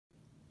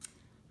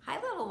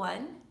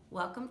one.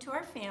 Welcome to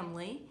our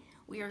family.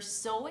 We are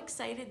so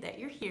excited that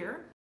you're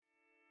here.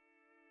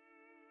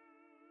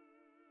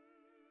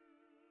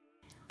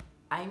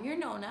 I'm your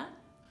Nona.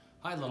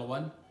 Hi, little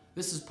one.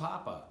 This is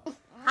Papa.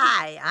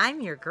 Hi,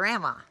 I'm your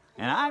grandma.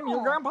 And I'm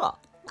your grandpa.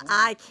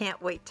 I can't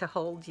wait to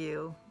hold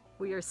you.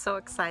 We are so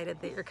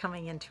excited that you're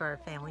coming into our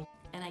family.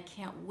 And I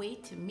can't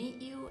wait to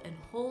meet you and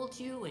hold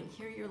you and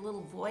hear your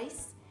little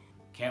voice.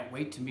 Can't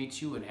wait to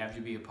meet you and have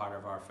you be a part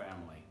of our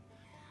family.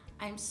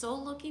 I'm so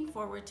looking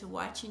forward to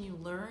watching you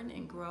learn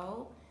and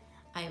grow.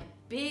 I have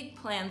big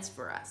plans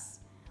for us.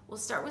 We'll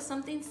start with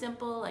something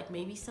simple like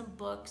maybe some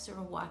books or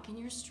a walk in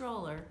your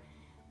stroller.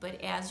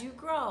 But as you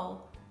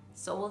grow,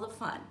 so will the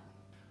fun.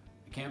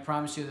 I can't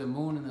promise you the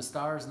moon and the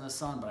stars and the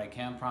sun, but I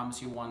can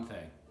promise you one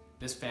thing.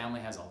 This family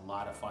has a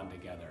lot of fun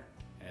together,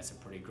 and it's a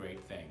pretty great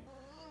thing.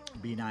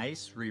 Be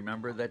nice.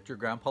 Remember that your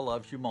grandpa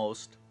loves you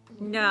most.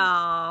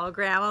 No,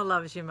 Grandma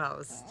loves you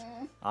most.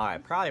 All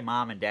right, probably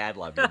Mom and Dad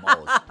love you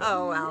most.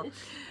 Oh, well,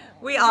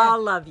 we all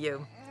love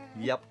you.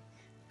 Yep.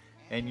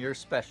 And you're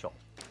special.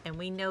 And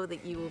we know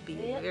that you will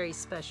be a very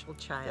special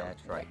child.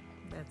 That's right.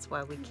 That's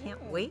why we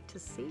can't wait to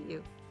see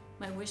you.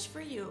 My wish for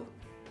you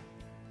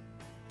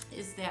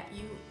is that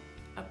you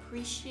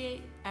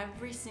appreciate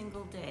every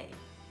single day,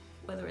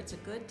 whether it's a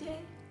good day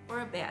or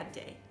a bad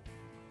day.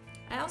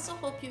 I also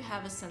hope you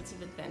have a sense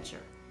of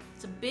adventure.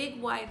 It's a big,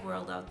 wide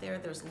world out there.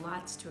 There's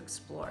lots to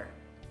explore.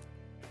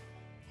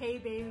 Hey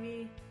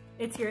baby,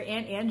 it's your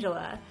Aunt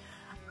Angela.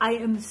 I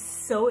am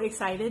so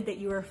excited that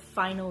you are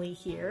finally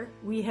here.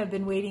 We have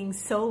been waiting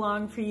so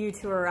long for you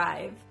to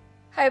arrive.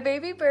 Hi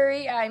baby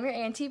Burie, I'm your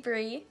Auntie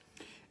Burie.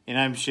 And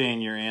I'm Shane,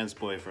 your aunt's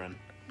boyfriend.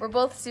 We're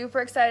both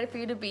super excited for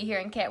you to be here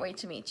and can't wait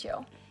to meet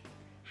you.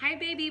 Hi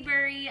baby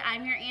Burie,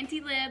 I'm your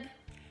Auntie Lib.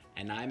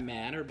 And I'm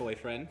Matt, her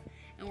boyfriend.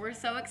 And we're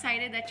so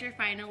excited that you're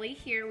finally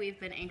here. We've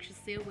been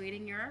anxiously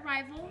awaiting your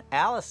arrival.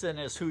 Allison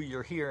is who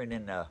you're hearing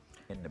in the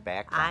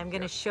background. I'm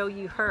going to show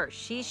you her.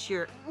 She's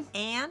your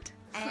Aunt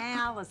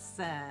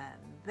Allison.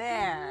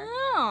 There.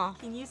 Oh.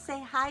 Can you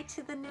say hi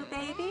to the new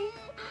baby?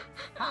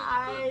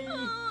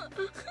 Hi.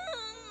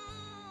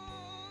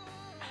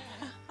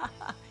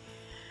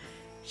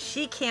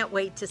 She can't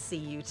wait to see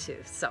you too.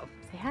 So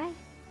Say hi.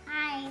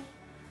 Hi,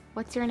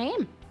 What's your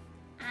name?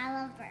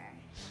 Oliver.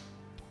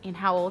 And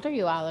how old are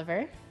you,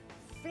 Oliver?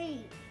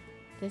 3.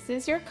 This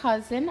is your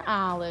cousin,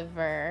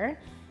 Oliver.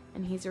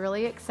 And he's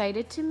really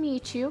excited to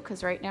meet you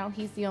because right now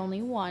he's the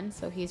only one.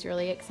 So he's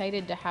really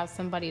excited to have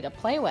somebody to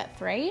play with,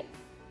 right?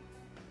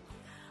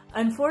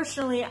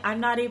 Unfortunately, I'm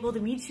not able to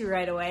meet you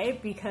right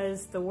away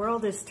because the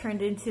world has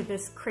turned into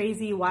this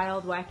crazy,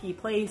 wild, wacky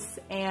place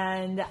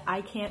and I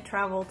can't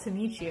travel to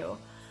meet you.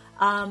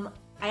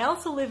 I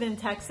also live in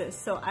Texas,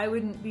 so I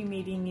wouldn't be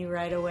meeting you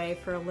right away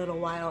for a little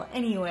while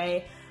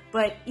anyway,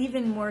 but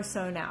even more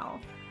so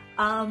now.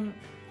 I'm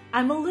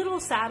a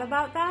little sad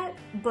about that,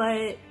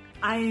 but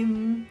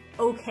I'm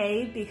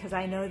okay because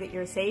I know that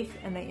you're safe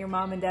and that your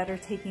mom and dad are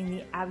taking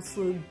the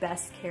absolute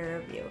best care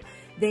of you.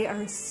 They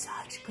are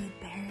such good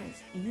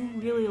parents. You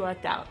really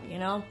lucked out, you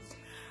know?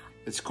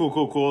 It's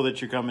cool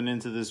that you're coming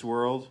into this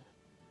world.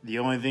 The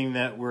only thing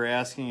that we're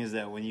asking is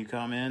that when you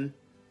come in,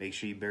 make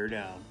sure you bear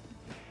down.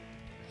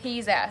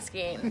 He's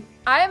asking.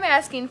 I'm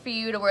asking for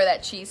you to wear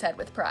that cheese head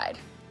with pride.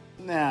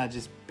 Nah,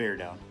 just bear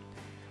down.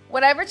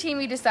 Whatever team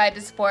you decide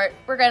to support,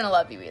 we're gonna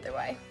love you either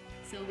way.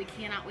 So we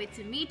cannot wait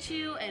to meet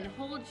you and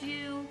hold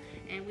you.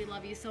 And we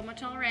love you so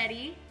much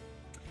already.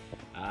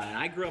 And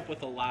I grew up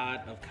with a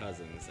lot of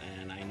cousins,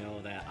 and I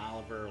know that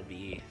Oliver will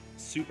be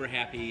super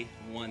happy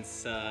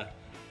once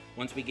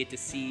we get to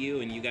see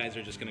you, and you guys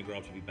are just going to grow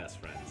up to be best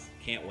friends.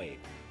 Can't wait.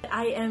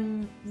 I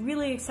am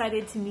really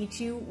excited to meet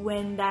you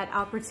when that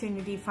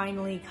opportunity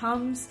finally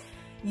comes.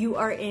 You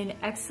are in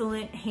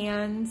excellent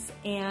hands,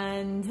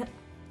 and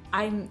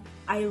I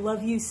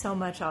love you so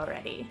much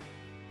already.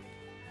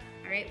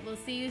 All right, we'll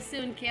see you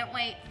soon. Can't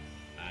wait.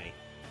 Bye.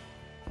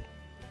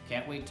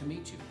 Can't wait to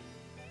meet you.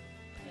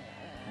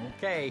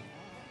 Okay.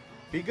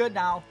 Be good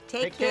now.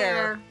 take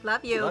care.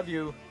 Love you. Love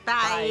you.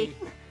 Bye.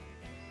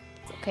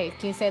 Okay,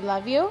 can you say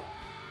love you?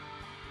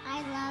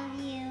 I love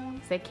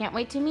you. Say can't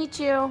wait to meet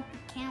you.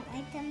 Can't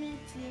wait to meet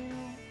you.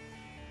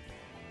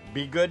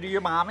 Be good to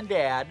your mom and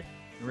dad.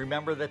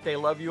 Remember that they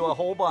love you a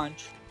whole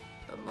bunch.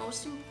 But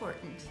most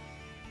important,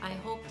 I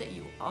hope that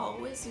you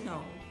always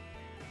know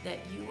that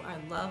you are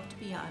loved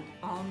beyond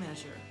all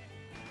measure.